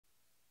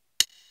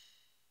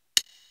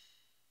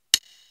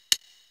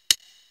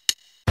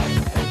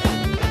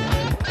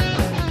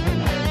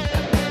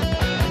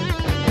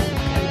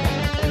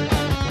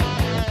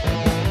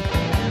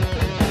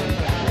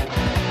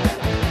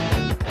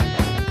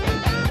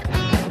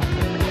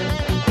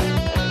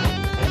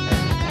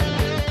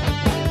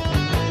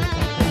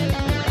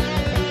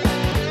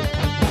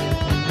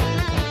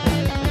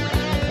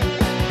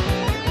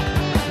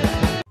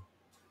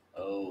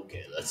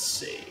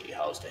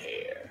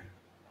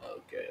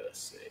let's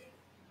see.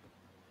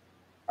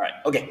 All right,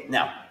 okay,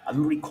 now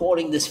I'm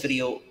recording this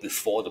video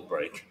before the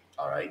break,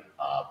 all right?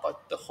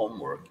 But the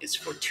homework is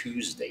for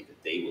Tuesday,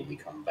 the day when we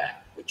come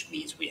back, which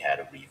means we had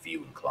a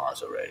review in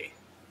class already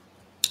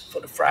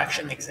for the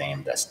fraction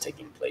exam that's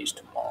taking place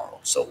tomorrow.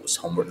 So it was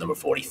homework number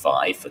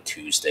 45 for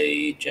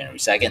Tuesday, January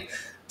 2nd.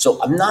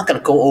 So I'm not going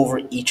to go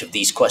over each of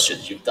these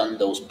questions. You've done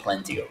those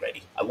plenty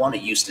already. I want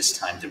to use this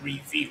time to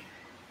review,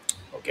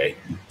 okay?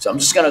 So I'm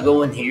just going to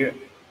go in here,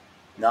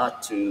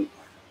 not to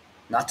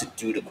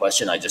do the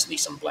question. I just need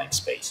some blank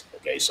space.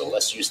 Okay, so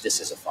let's use this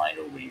as a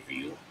final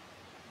review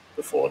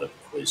before the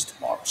quiz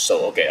tomorrow.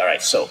 So, okay, all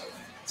right. So,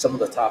 some of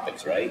the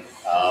topics, right?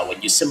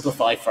 When you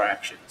simplify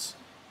fractions,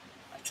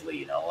 actually,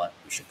 you know what?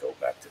 We should go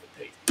back to the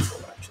page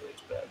before. Actually,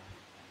 it's better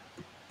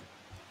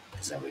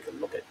because then we can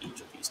look at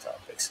each of these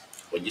topics.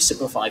 When you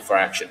simplify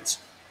fractions,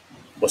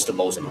 what's the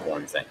most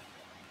important thing?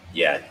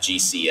 Yeah,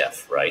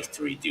 GCF, right?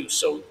 To reduce.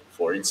 So,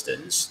 for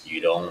instance,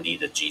 you don't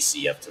need a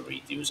GCF to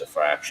reduce a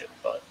fraction,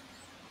 but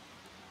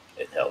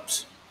it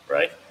helps,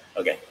 right?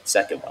 Okay,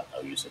 second one,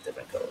 I'll use a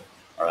different color.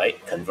 All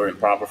right, convert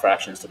improper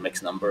fractions to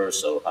mixed numbers.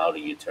 So how do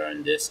you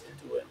turn this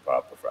into an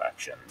improper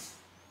fraction,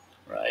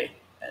 right?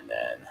 And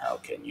then how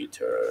can you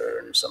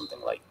turn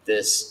something like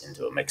this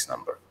into a mixed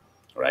number,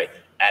 right?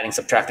 Adding,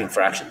 subtracting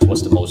fractions.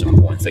 What's the most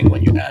important thing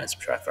when you add and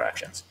subtract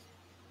fractions?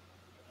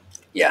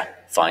 Yeah,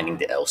 finding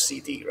the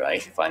LCD,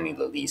 right? Finding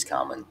the least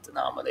common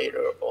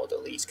denominator or the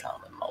least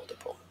common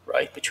multiple,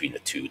 right? Between the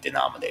two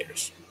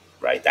denominators,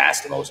 right?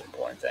 That's the most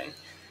important thing.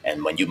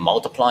 And when you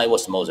multiply,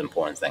 what's the most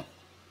important thing?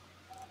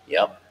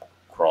 Yep,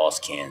 cross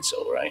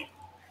cancel, right?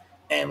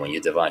 And when you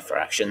divide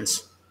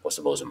fractions, what's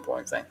the most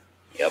important thing?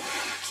 Yep,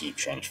 keep,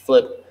 change,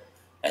 flip.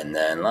 And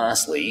then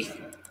lastly,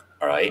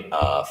 all right,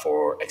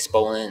 for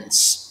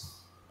exponents,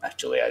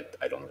 actually,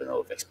 I don't even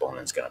know if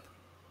exponents gonna,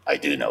 I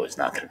do know it's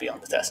not gonna be on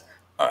the test.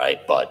 All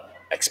right, but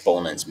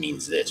exponents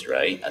means this,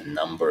 right? A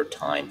number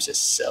times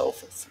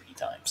itself 3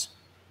 times,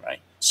 right?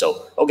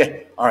 So,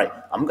 okay, all right,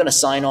 I'm gonna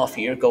sign off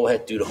here. Go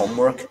ahead, do the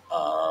homework.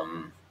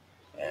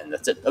 And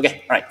that's it.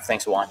 Okay, all right,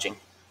 thanks for watching.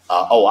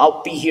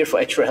 I'll be here for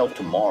extra help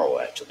tomorrow,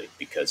 actually,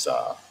 because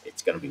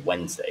it's gonna be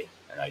Wednesday,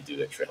 and I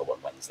do extra help on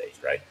Wednesdays,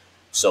 right?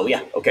 So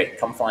yeah, okay,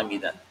 come find me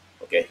then.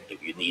 Okay,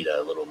 if you need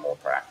a little more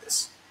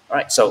practice. All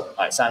right, so all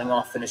right, signing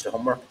off. Finish the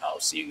homework. I'll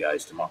see you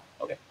guys tomorrow.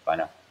 Okay, bye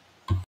now.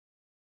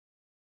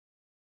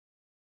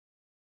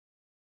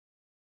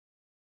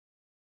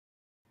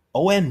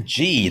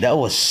 OMG, that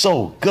was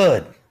so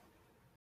good.